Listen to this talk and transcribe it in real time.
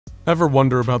Ever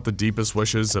wonder about the deepest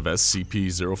wishes of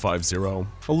SCP-050?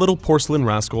 A little porcelain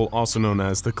rascal, also known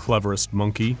as the cleverest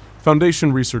monkey.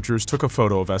 Foundation researchers took a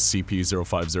photo of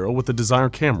SCP-050 with the Desire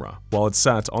camera while it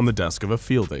sat on the desk of a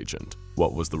field agent.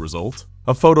 What was the result?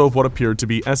 A photo of what appeared to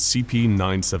be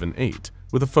SCP-978,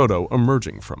 with a photo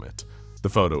emerging from it. The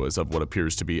photo is of what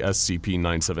appears to be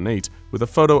SCP-978, with a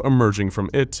photo emerging from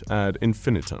it ad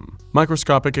infinitum.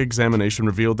 Microscopic examination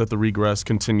revealed that the regress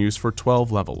continues for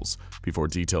 12 levels, before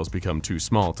details become too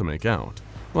small to make out.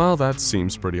 Well, that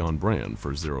seems pretty on brand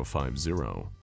for 050.